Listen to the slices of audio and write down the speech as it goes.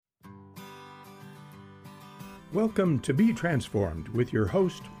Welcome to Be Transformed with your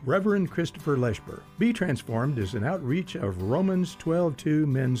host, Reverend Christopher Leshber. Be Transformed is an outreach of Romans 12:2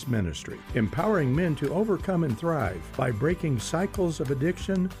 Men's Ministry, empowering men to overcome and thrive by breaking cycles of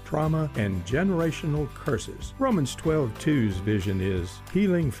addiction, trauma, and generational curses. Romans 12:2's vision is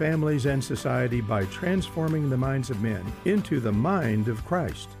healing families and society by transforming the minds of men into the mind of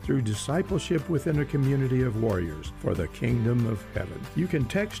Christ through discipleship within a community of warriors for the kingdom of heaven. You can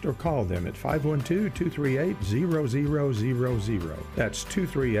text or call them at 512-238-0000. That's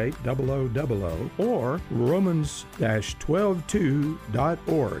 238-0000 or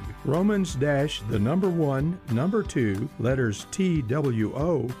Romans-122.org. Romans-1, 2,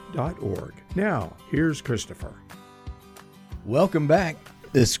 TWO.org. Now, here's Christopher. Welcome back.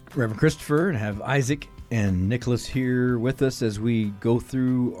 This is Reverend Christopher, and I have Isaac and Nicholas here with us as we go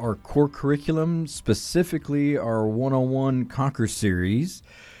through our core curriculum, specifically our 101 Conquer series,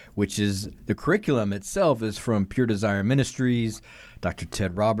 which is the curriculum itself is from Pure Desire Ministries. Dr.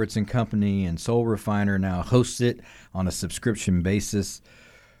 Ted Roberts and Company and Soul Refiner now hosts it on a subscription basis.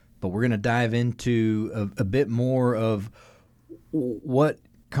 But we're going to dive into a bit more of what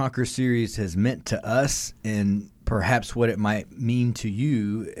Conquer series has meant to us and perhaps what it might mean to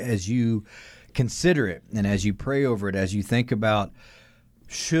you as you consider it and as you pray over it, as you think about,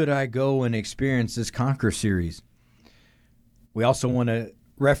 should I go and experience this Conquer series? We also want to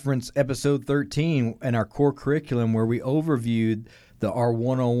reference episode 13 in our core curriculum where we overviewed the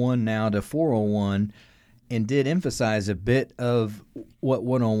R101 now to 401 and did emphasize a bit of what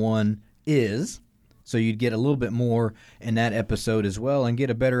 101 is. So you'd get a little bit more in that episode as well and get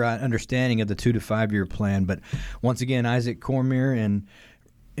a better understanding of the 2 to 5 year plan. But once again, Isaac Cormier and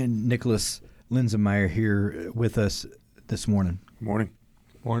Nicholas Linsenmeyer here with us this morning. Morning.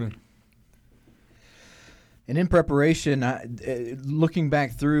 And in preparation, looking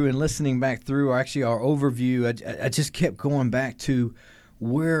back through and listening back through actually our overview, I just kept going back to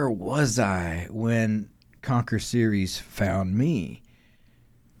where was I when Conquer series found me?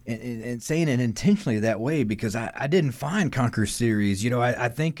 And saying it intentionally that way because I didn't find Conquer series. You know, I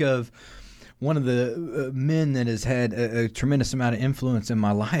think of one of the men that has had a tremendous amount of influence in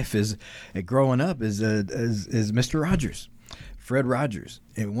my life is growing up is Mr. Rogers. Fred Rogers.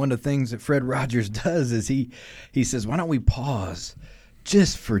 And one of the things that Fred Rogers does is he says, why don't we pause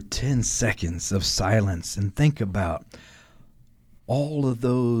just for 10 seconds of silence and think about all of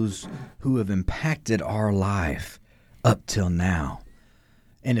those who have impacted our life up till now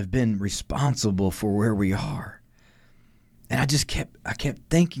and have been responsible for where we are. And I kept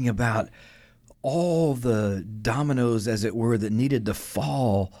thinking about all the dominoes, as it were, that needed to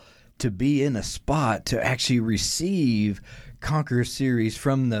fall to be in a spot to actually receive Conquer series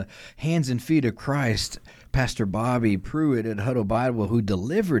from the hands and feet of Christ, Pastor Bobby Pruitt at Huddle Bible, who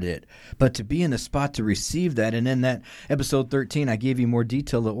delivered it, but to be in a spot to receive that. And in that episode 13, I gave you more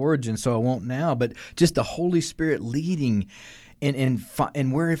detail of the origin, so I won't now, but just the Holy Spirit leading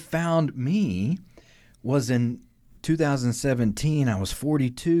and where it found me was in 2017. I was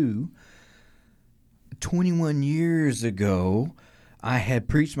 42. 21 years ago, I had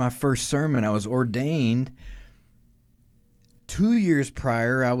preached my first sermon. I was ordained. 2 years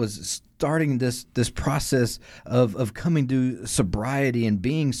prior, I was starting this process of coming to sobriety and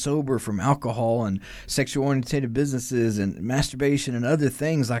being sober from alcohol and sexual-oriented businesses and masturbation and other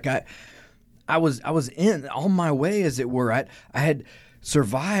things. Like I was on my way, as it were. I had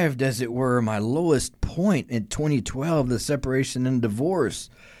survived, as it were, my lowest point in 2012, the separation and divorce.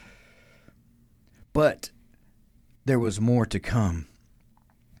 But there was more to come.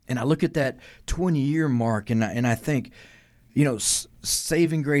 And I look at that 20-year mark and I think, you know,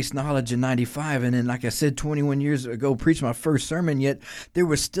 saving grace knowledge in 95. And then, like I said, 21 years ago, preached my first sermon, yet there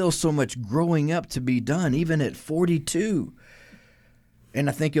was still so much growing up to be done, even at 42. And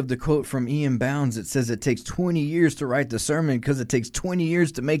I think of the quote from Ian Bounds that says it takes 20 years to write the sermon because it takes 20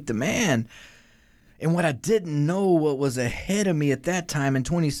 years to make the man. And what I didn't know, what was ahead of me at that time in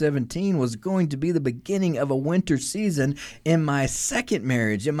 2017, was going to be the beginning of a winter season in my second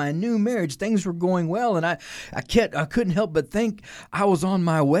marriage, in my new marriage. Things were going well, and I couldn't help but think I was on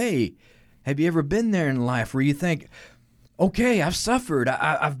my way. Have you ever been there in life where you think, okay, I've suffered,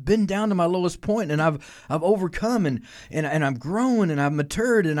 I've been down to my lowest point, and I've overcome, and I'm grown, and I've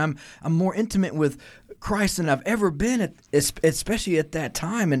matured, and I'm more intimate with Christ than I've ever been, especially at that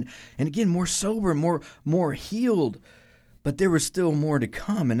time, and again, more sober, more healed. But there was still more to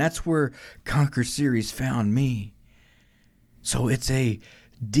come, and that's where Conquer series found me. So it's a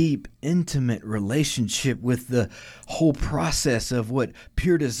deep, intimate relationship with the whole process of what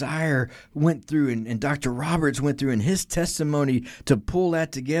Pure Desire went through and Dr. Roberts went through in his testimony to pull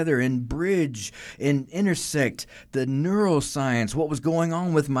that together and bridge and intersect the neuroscience, what was going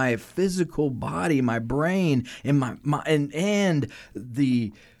on with my physical body, my brain, and and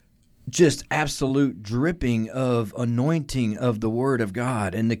the just absolute dripping of anointing of the Word of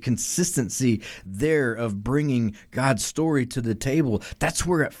God and the consistency there of bringing God's story to the table. That's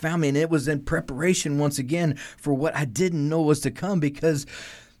where it found me, and it was in preparation once again for what I didn't know was to come, because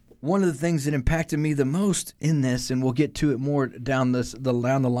one of the things that impacted me the most in this, and we'll get to it more down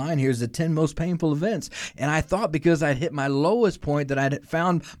the line here, is the 10 most painful events. And I thought because I'd hit my lowest point, that I'd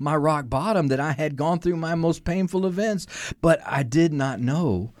found my rock bottom, that I had gone through my most painful events. But I did not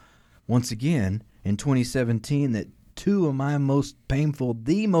know, once again, in 2017, that two of my the most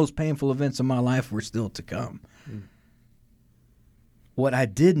painful events of my life were still to come. What I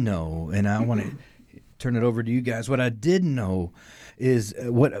did know, and I want to turn it over to you guys, what I did know is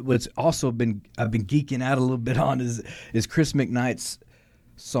what's also I've been geeking out a little bit on is Chris McKnight's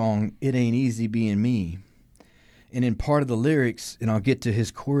song, It Ain't Easy Being Me. And in part of the lyrics, and I'll get to his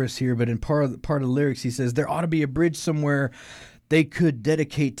chorus here, but in part of the lyrics, he says, there ought to be a bridge somewhere they could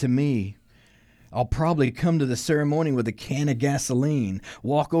dedicate to me. I'll probably come to the ceremony with a can of gasoline,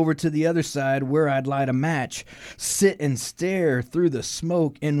 walk over to the other side where I'd light a match, sit and stare through the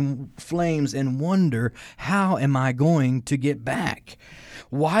smoke and flames and wonder, how am I going to get back?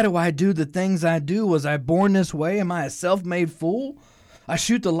 Why do I do the things I do? Was I born this way? Am I a self-made fool? I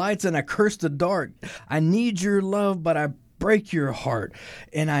shoot the lights and I curse the dark. I need your love, but I break your heart.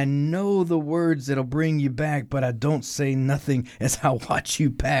 And I know the words that'll bring you back, but I don't say nothing as I watch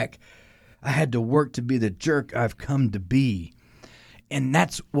you pack. I had to work to be the jerk I've come to be. And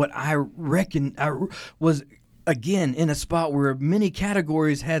that's what I reckon I was, again, in a spot where many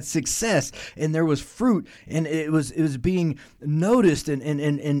categories had success and there was fruit and it was being noticed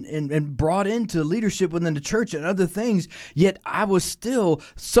and brought into leadership within the church and other things. Yet I was still,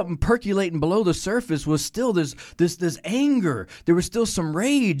 something percolating below the surface was still this anger. There was still some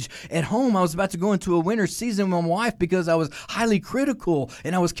rage at home. I was about to go into a winter season with my wife because I was highly critical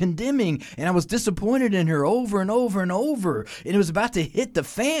and I was condemning and I was disappointed in her over and over and over. And it was about to hit the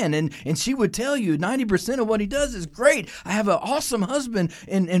fan. And she would tell you 90% of what he does is great. I have an awesome husband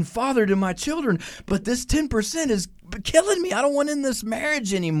and father to my children, but this 10% is killing me. I don't want in this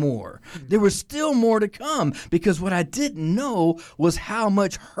marriage anymore. There was still more to come, because what I didn't know was how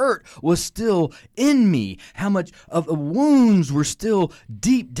much hurt was still in me, how much of the wounds were still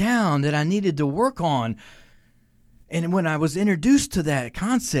deep down that I needed to work on. And when I was introduced to that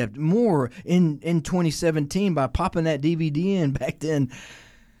concept more in 2017 by popping that DVD in back then,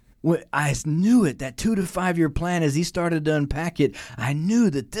 I knew it, that 2 to 5 year plan, as he started to unpack it, I knew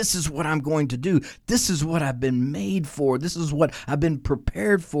that this is what I'm going to do. This is what I've been made for. This is what I've been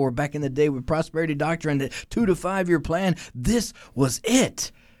prepared for back in the day with Prosperity Doctrine, the 2 to 5 year plan. This was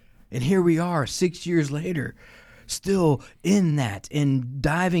it. And here we are 6 years later, still in that and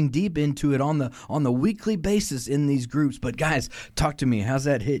diving deep into it on the weekly basis in these groups. But guys, talk to me. How's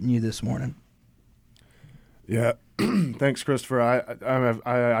that hitting you this morning? Yeah. Thanks, Christopher. I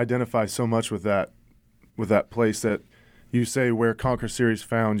identify so much with that place that you say where Conquer Series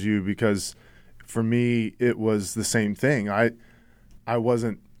found you, because for me it was the same thing. I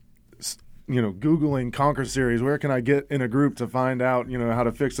wasn't Googling Conquer Series, where can I get in a group to find out how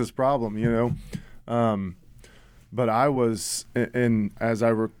to fix this problem, but I was, and as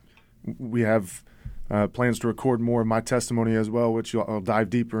we have plans to record more of my testimony as well, which I'll dive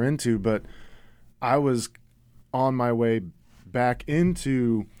deeper into, but I was on my way back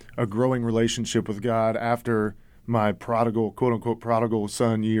into a growing relationship with God after my prodigal, quote unquote, prodigal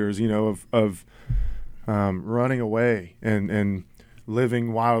son years, of running away and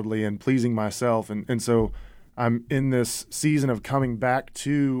living wildly and pleasing myself. And so I'm in this season of coming back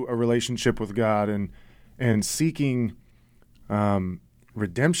to a relationship with God and seeking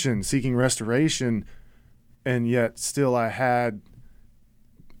redemption, seeking restoration. And yet still I had,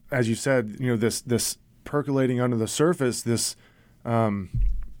 as you said, this percolating under the surface, this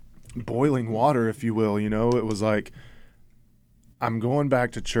boiling water, if you will. It was like, I'm going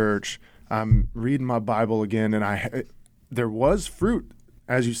back to church, I'm reading my Bible again, and there was fruit,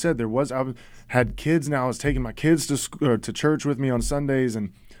 as you said. I had kids now. I was taking my kids to church with me on Sundays,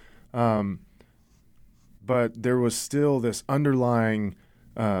 and but there was still this underlying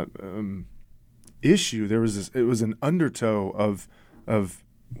issue. It was an undertow of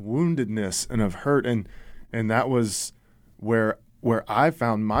woundedness and of hurt, and that was where I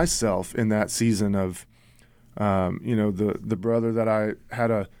found myself in that season of The brother that I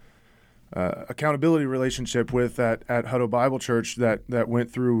had a accountability relationship with at Hutto Bible Church that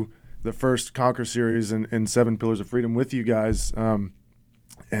went through the first Conquer series and 7 Pillars of Freedom with you guys,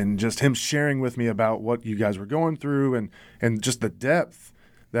 and just him sharing with me about what you guys were going through and just the depth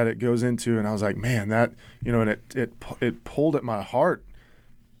that it goes into. And I was like, man, that, and it pulled at my heart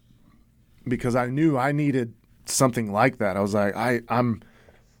because I knew I needed something like that. I was like,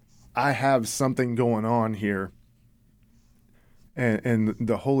 I have something going on here. And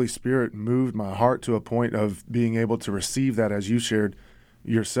the Holy Spirit moved my heart to a point of being able to receive that, as you shared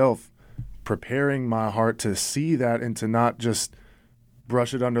yourself, preparing my heart to see that and to not just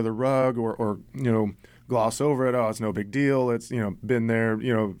brush it under the rug or gloss over it. Oh, it's no big deal. It's, been there,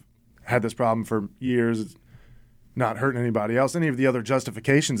 had this problem for years. It's not hurting anybody else, any of the other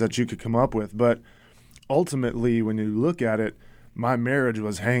justifications that you could come up with. But ultimately, when you look at it, my marriage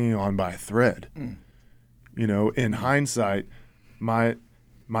was hanging on by a thread. In hindsight, my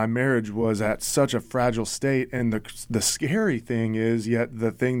marriage was at such a fragile state, and the scary thing is, yet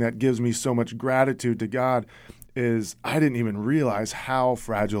the thing that gives me so much gratitude to God is I didn't even realize how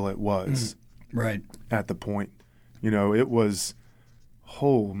fragile it was. Right. At the point. It was,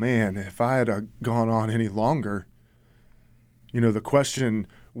 oh man, if I had gone on any longer, the question,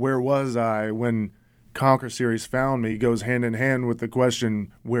 where was I when Conquer series found me, goes hand in hand with the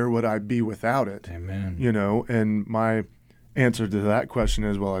question, where would I be without it? Amen. And my answer to that question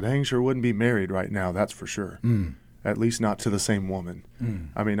is, well, I dang sure wouldn't be married right now, that's for sure. At least not to the same woman.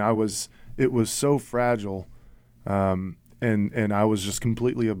 I mean, it was so fragile, and I was just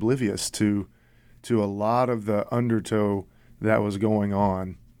completely oblivious to a lot of the undertow that was going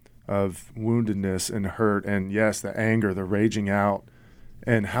on of woundedness and hurt, and yes, the anger, the raging out,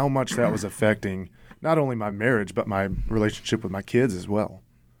 and how much that was affecting not only my marriage, but my relationship with my kids as well.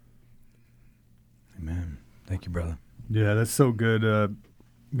 Amen. Thank you, brother. Yeah, that's so good,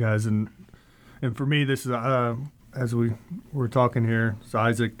 guys. And for me, this is, as we were talking here, it's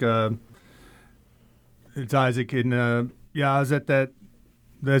Isaac. It's Isaac. And, I was at that.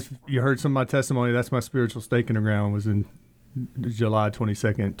 You heard some of my testimony. That's my spiritual stake in the ground was in July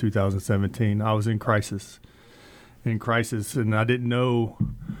 22nd, 2017. I was in crisis, and I didn't know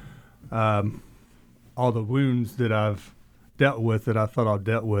all the wounds that I've dealt with that I thought I've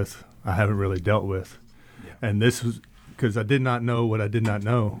dealt with, I haven't really dealt with. Yeah. And this was because I did not know what I did not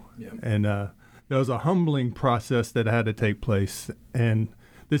know. Yeah. And there was a humbling process that had to take place. And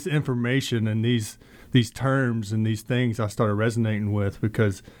this information and these terms and these things I started resonating with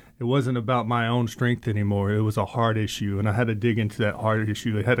because it wasn't about my own strength anymore. It was a heart issue, and I had to dig into that heart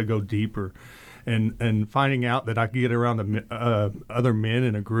issue. It had to go deeper. And finding out that I could get around the other men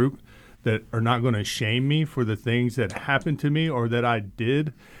in a group that are not going to shame me for the things that happened to me or that I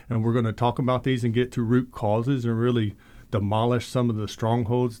did. And we're going to talk about these and get to root causes and really demolish some of the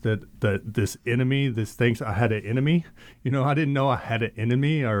strongholds that this enemy, this thinks I had an enemy. I didn't know I had an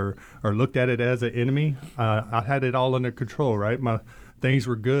enemy or looked at it as an enemy. I had it all under control, right? My things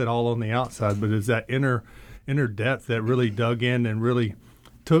were good all on the outside, but it's that inner depth that really dug in and really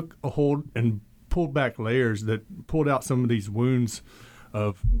took a hold and pulled back layers that pulled out some of these wounds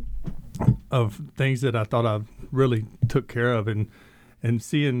of things that I thought I really took care of, and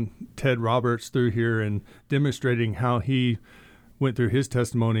seeing Ted Roberts through here and demonstrating how he went through his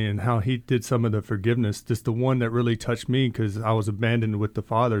testimony and how he did some of the forgiveness, just the one that really touched me because I was abandoned with the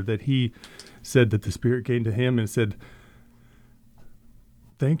Father, that he said that the Spirit came to him and said,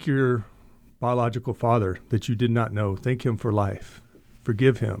 thank your biological father that you did not know. Thank him for life.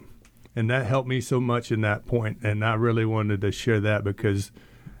 Forgive him. And that helped me so much in that point. And I really wanted to share that because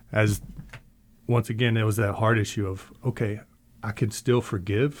once again, it was that heart issue of, okay, I can still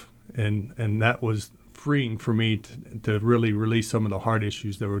forgive. And that was freeing for me to really release some of the heart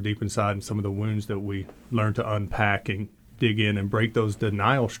issues that were deep inside and some of the wounds that we learned to unpack and dig in and break those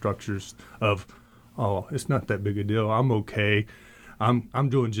denial structures of, oh, it's not that big a deal. I'm okay. I'm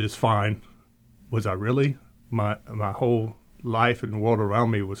doing just fine. Was I really? My whole life and world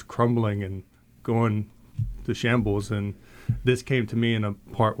around me was crumbling and going to shambles, and this came to me in a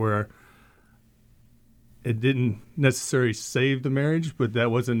part where it didn't necessarily save the marriage, but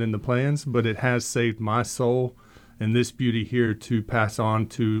that wasn't in the plans, but it has saved my soul and this beauty here to pass on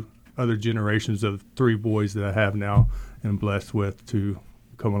to other generations of 3 boys that I have now and blessed with to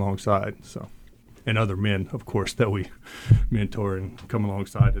come alongside. So, and other men, of course, that we mentor and come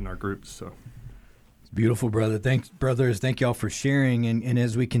alongside in our groups. So. Beautiful, brother. Thanks, brothers. Thank y'all for sharing. And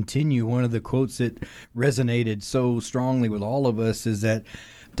as we continue, one of the quotes that resonated so strongly with all of us is that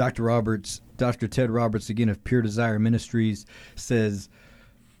Dr. Ted Roberts, again, of Pure Desire Ministries, says,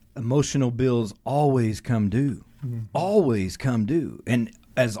 emotional bills always come due. Always come due. And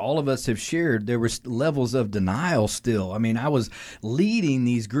as all of us have shared, there were levels of denial still. I mean, I was leading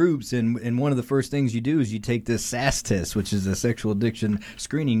these groups, and one of the first things you do is you take this SAS test, which is a sexual addiction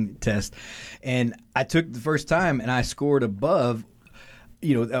screening test. And I took the first time, and I scored above.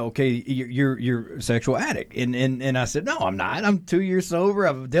 Okay, you're a sexual addict, and I said, no, I'm not. I'm 2 years sober.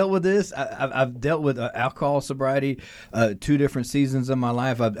 I've dealt with this. I've dealt with alcohol sobriety, 2 different seasons of my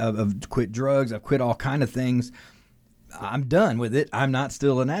life. I've quit drugs. I've quit all kind of things. I'm done with it. I'm not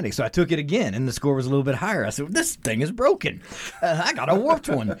still an addict. So I took it again, and the score was a little bit higher. I said, this thing is broken. I got a warped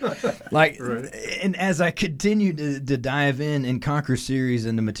one. Right. And as I continued to dive in and Conquer series,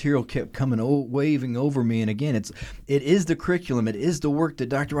 and the material kept coming, waving over me. And again, it is the curriculum. It is the work that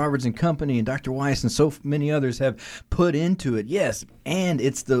Dr. Roberts and company and Dr. Weiss and so many others have put into it. Yes. And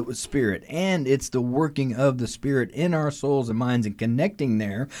it's the Spirit, and it's the working of the Spirit in our souls and minds, and connecting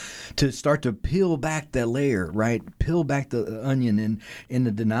there to start to peel back that layer, right? Peel back the onion in the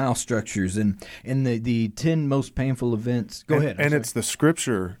denial structures and the 10 most painful events. Go ahead. And it's the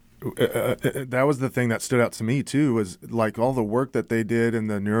Scripture. That was the thing that stood out to me too, was like all the work that they did in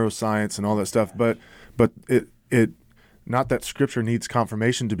the neuroscience and all that stuff. But it not that Scripture needs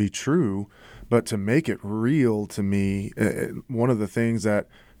confirmation to be true, but to make it real to me. One of the things that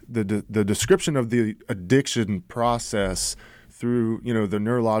the description of the addiction process through the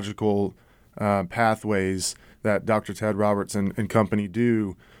neurological pathways that Dr. Ted Roberts and company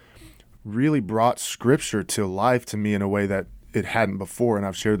do really brought Scripture to life to me in a way that it hadn't before. And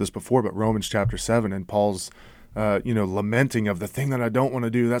I've shared this before, but Romans chapter 7 and Paul's lamenting of the thing that I don't want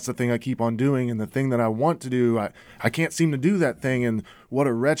to do, that's the thing I keep on doing, and the thing that I want to do, I can't seem to do that thing, and what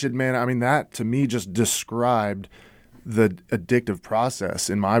a wretched man. I mean, that to me just described the addictive process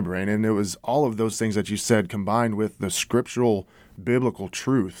in my brain. And it was all of those things that you said combined with the scriptural biblical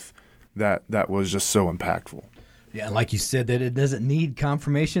truth that was just so impactful. Yeah, like you said, that it doesn't need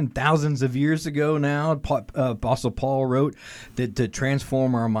confirmation. Thousands of years ago now, Apostle Paul wrote that to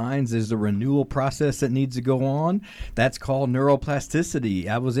transform our minds is the renewal process that needs to go on. That's called neuroplasticity.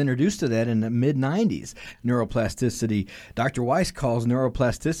 I was introduced to that in the mid-'90s, neuroplasticity. Dr. Weiss calls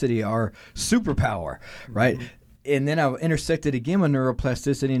neuroplasticity our superpower, right? Mm-hmm. And then I intersected again with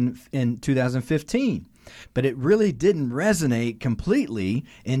neuroplasticity in 2015. But it really didn't resonate completely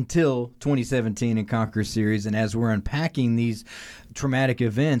until 2017 in Conquer series, and as we're unpacking these traumatic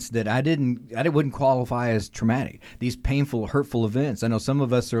events that I wouldn't qualify as traumatic. These painful, hurtful events. I know some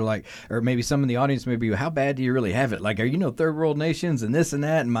of us are like, or maybe some in the audience may be, how bad do you really have it? Like, are third world nations and this and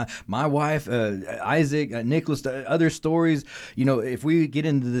that, and my wife, Isaac, Nicholas, other stories. If we get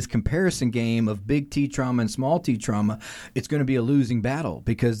into this comparison game of big T trauma and small T trauma, it's going to be a losing battle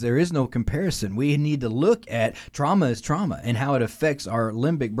because there is no comparison. We need to look at trauma as trauma, and how it affects our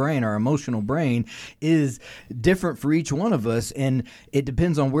limbic brain, our emotional brain, is different for each one of us, and it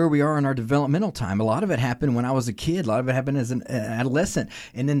depends on where we are in our developmental time. A lot of it happened when I was a kid. A lot of it happened as an adolescent.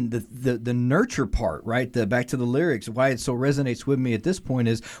 And then the nurture part, right? Back to the lyrics, why it so resonates with me at this point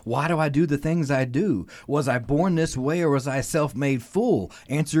is, why do I do the things I do? Was I born this way, or was I self-made fool?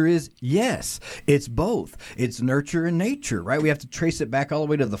 Answer is yes. It's both. It's nurture and nature, right? We have to trace it back all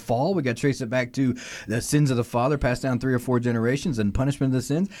the way to the fall. We got to trace it back to the sins of the father passed down 3 or 4 generations and punishment of the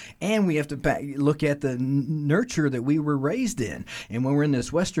sins. And we have to look at the nurture that we were raised in. And when we're in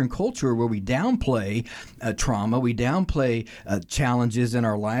this Western culture where we downplay trauma, we downplay challenges in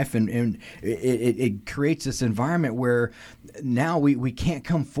our life, and it creates this environment where now we can't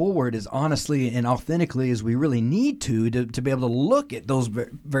come forward as honestly and authentically as we really need to be able to look at those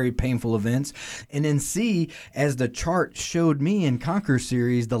very painful events and then see, as the chart showed me in Conquer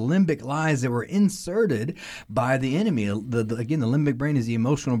series, the limbic lies that were inserted by the enemy. Again, the limbic brain is the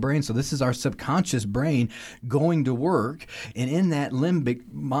emotional brain, so this is our subconscious brain going to work. And in that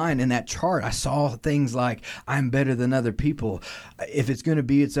limbic mind, in that chart, I saw things like, I'm better than other people. If it's going to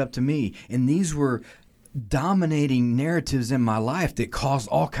be, it's up to me. And these were dominating narratives in my life that caused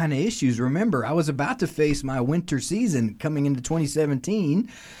all kind of issues. Remember, I was about to face my winter season coming into 2017,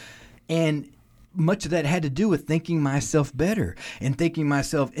 and much of that had to do with thinking myself better and thinking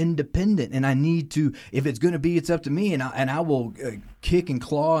myself independent. And I need to, if it's going to be, it's up to me. And I will kick and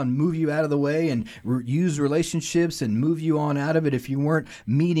claw and move you out of the way and use relationships and move you on out of it if you weren't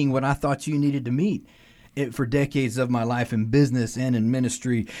meeting what I thought you needed to meet. For decades of my life in business and in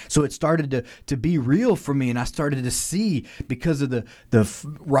ministry. So it started to be real for me, and I started to see, because of the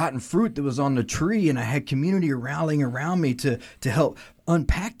rotten fruit that was on the tree, and I had community rallying around me to help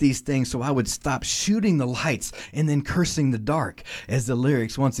unpack these things so I would stop shooting the lights and then cursing the dark, as the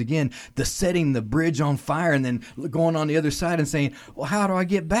lyrics, once again, the setting the bridge on fire and then going on the other side and saying, well, how do I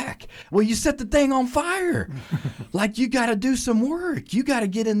get back? Well, you set the thing on fire. Like, you got to do some work. You got to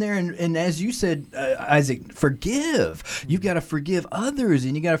get in there and as you said, Isaac, forgive. You've got to forgive others,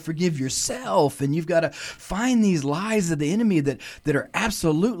 and you got to forgive yourself, and you've got to find these lies of the enemy that are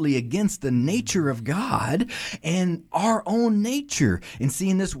absolutely against the nature of God and our own nature. And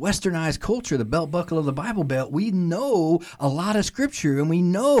seeing this westernized culture, the belt buckle of the Bible Belt, we know a lot of scripture and we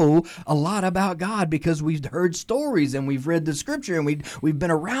know a lot about God because we've heard stories and we've read the scripture and we've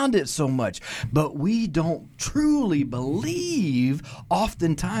been around it so much. But we don't truly believe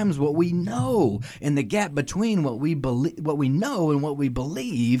oftentimes what we know. And the gap between what we know and what we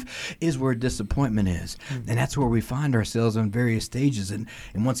believe is where disappointment is. And that's where we find ourselves on various stages. And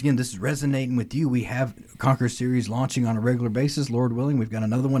once again, this is resonating with you. We have Conquer series launching on a regular basis, Lord willing. We've got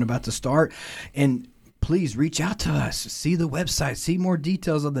another one about to start. And please reach out to us. See the website. See more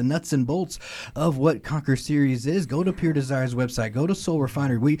details of the nuts and bolts of what Conquer series is. Go to Pure Desire's website. Go to Soul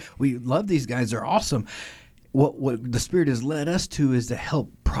Refinery. We love these guys. They're awesome. What the Spirit has led us to is to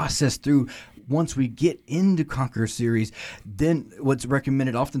help process through. Once we get into Conquer series, then what's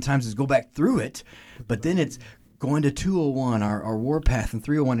recommended oftentimes is go back through it, but then it's going to 201, our warpath, and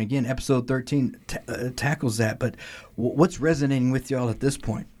 301. Again, episode 13 tackles that. But what's resonating with y'all at this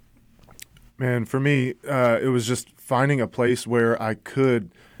point? Man, for me, it was just finding a place where I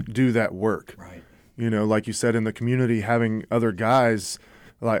could do that work. Right. You know, like you said, in the community, having other guys,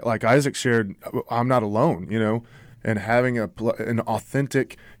 like Isaac shared, I'm not alone, you know, and having an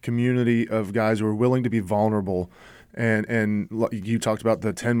authentic community of guys who are willing to be vulnerable. And you talked about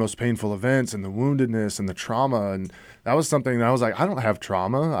the 10 most painful events and the woundedness and the trauma. And that was something that I was like, I don't have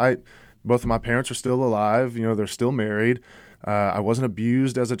trauma. Both of my parents are still alive. You know, they're still married. I wasn't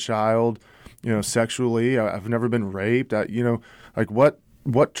abused as a child, you know, sexually. I've never been raped.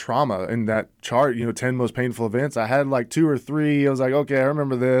 What trauma in that chart, you know, 10 most painful events? I had like 2 or 3. I was like, okay, I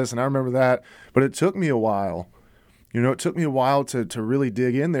remember this and I remember that. But it took me a while. You know, it took me a while to really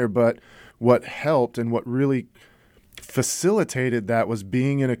dig in there. But what helped and what really facilitated that was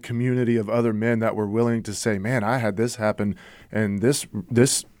being in a community of other men that were willing to say, man, I had this happen and this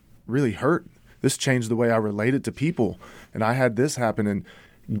really hurt. This changed the way I related to people, and I had this happen. And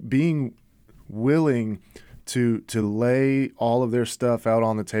being willing to lay all of their stuff out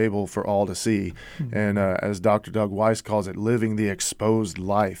on the table for all to see. Mm-hmm. And as Dr. Doug Weiss calls it, living the exposed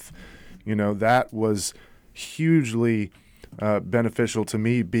life. You know, that was hugely beneficial to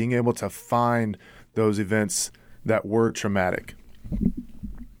me, being able to find those events that were traumatic.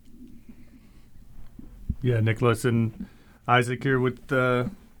 Yeah, Nicholas and Isaac here with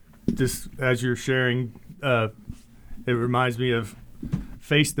just as you're sharing, it reminds me of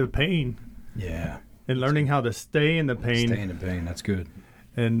face the pain. Yeah. And learning how to stay in the pain. Stay in the pain, that's good.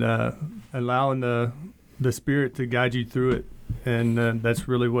 And allowing the Spirit to guide you through it. And that's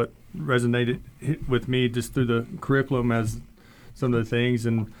really what resonated with me just through the curriculum as some of the things,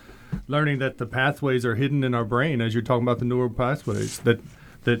 and learning that the pathways are hidden in our brain, as you're talking about the neural pathways, that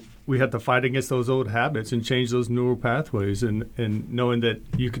we have to fight against those old habits and change those neural pathways, and knowing that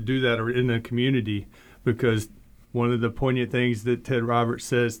you could do that in a community, because one of the poignant things that Ted Roberts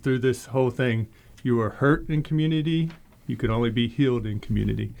says through this whole thing, you are hurt in community, you can only be healed in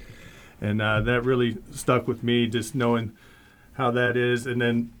community. And that really stuck with me, just knowing how that is. And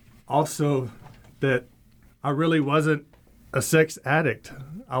then also that I really wasn't a sex addict.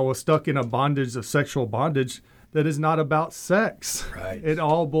 I was stuck in a bondage of sexual bondage that is not about sex. Right. It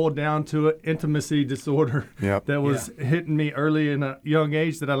all boiled down to an intimacy disorder that was hitting me early in a young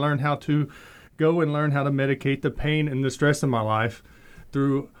age, that I learned how to go and learn how to medicate the pain and the stress in my life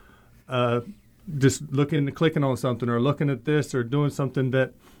through just clicking on something or looking at this or doing something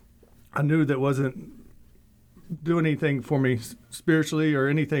that I knew that wasn't doing anything for me spiritually or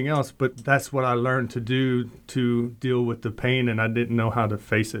anything else, but that's what I learned to do to deal with the pain, and I didn't know how to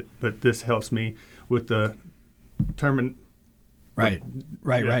face it. But this helps me with the Right.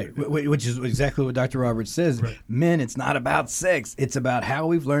 Which is exactly what Dr. Roberts says. Right. Men, it's not about sex. It's about how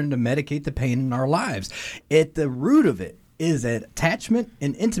we've learned to medicate the pain in our lives. At the root of it is an attachment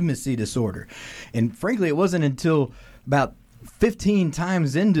and intimacy disorder. And frankly, it wasn't until about 15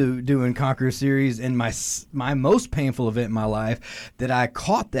 times into doing Conquer series and my most painful event in my life that I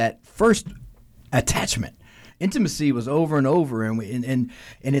caught that first attachment. intimacy was over and over, and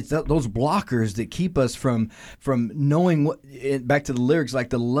it's those blockers that keep us from knowing what. Back to the lyrics, like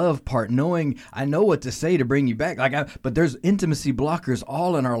the love part, knowing I know what to say to bring you back. But there's intimacy blockers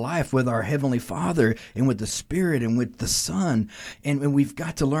all in our life with our Heavenly Father and with the Spirit and with the Son, and we've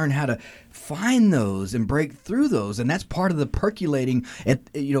got to learn how to find those and break through those, and that's part of the percolating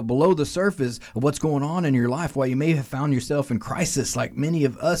at below the surface of what's going on in your life. While you may have found yourself in crisis, like many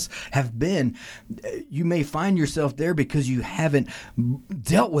of us have been, you may find yourself there because you haven't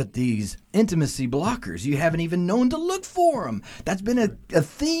dealt with these intimacy blockers. You haven't even known to look for them. That's been a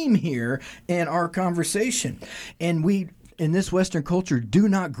theme here in our conversation, and we, in this Western culture, do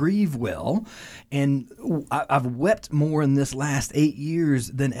not grieve well. And I've wept more in this last 8 years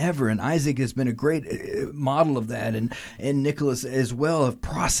than ever. And Isaac has been a great model of that. And Nicholas as well, of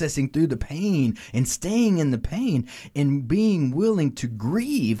processing through the pain and staying in the pain and being willing to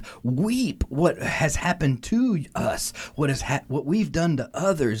grieve, weep what has happened to us, what we've done to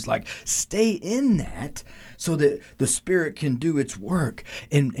others. Like, stay in that so that the Spirit can do its work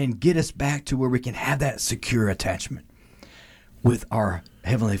and get us back to where we can have that secure attachment with our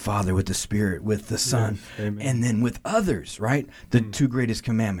Heavenly Father, with the Spirit, with the Son, yes, and then with others, right? The two greatest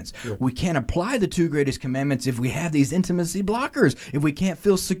commandments. Sure. We can't apply the two greatest commandments if we have these intimacy blockers, if we can't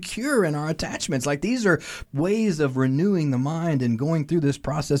feel secure in our attachments. Like, these are ways of renewing the mind and going through this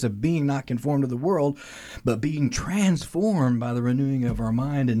process of being not conformed to the world, but being transformed by the renewing of our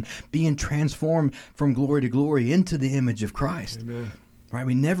mind and being transformed from glory to glory into the image of Christ. Amen. Right?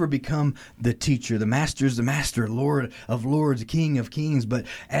 We never become the teacher, the master's the master, Lord of lords, King of kings. But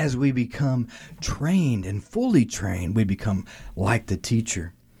as we become trained and fully trained, we become like the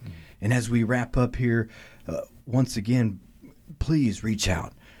teacher. And as we wrap up here, once again, please reach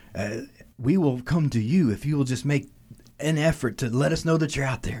out. We will come to you if you will just make an effort to let us know that you're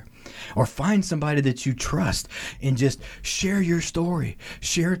out there. Or find somebody that you trust and just share your story.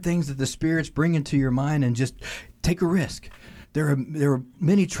 Share things that the Spirit's bringing to your mind, and just take a risk. There are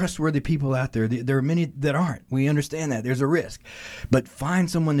many trustworthy people out there. There are many that aren't. We understand that. There's a risk. But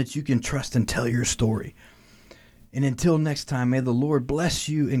find someone that you can trust and tell your story. And until next time, may the Lord bless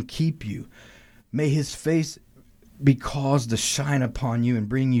you and keep you. May His face be caused to shine upon you and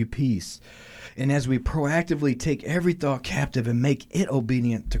bring you peace. And as we proactively take every thought captive and make it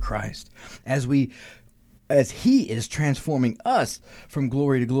obedient to Christ, as He is transforming us from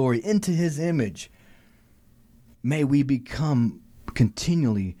glory to glory into His image, may we become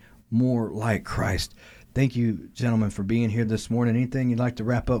continually more like Christ. Thank you, gentlemen, for being here this morning. Anything you'd like to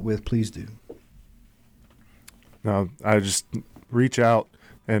wrap up with, please do. No, I just reach out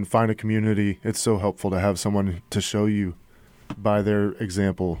and find a community. It's so helpful to have someone to show you by their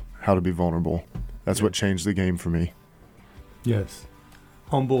example how to be vulnerable. That's what changed the game for me. Yes.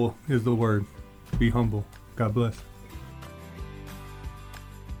 Humble is the word. Be humble. God bless.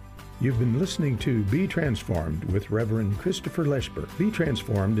 You've been listening to Be Transformed with Reverend Christopher Leschber. Be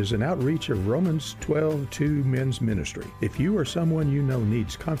Transformed is an outreach of Romans 12:2 Men's Ministry. If you or someone you know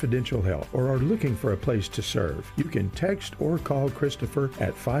needs confidential help or are looking for a place to serve, you can text or call Christopher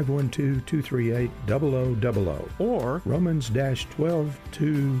at 512-238-0000 or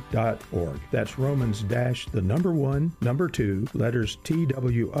romans-122.org. That's romans-1, 2, letters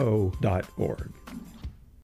TWO.org.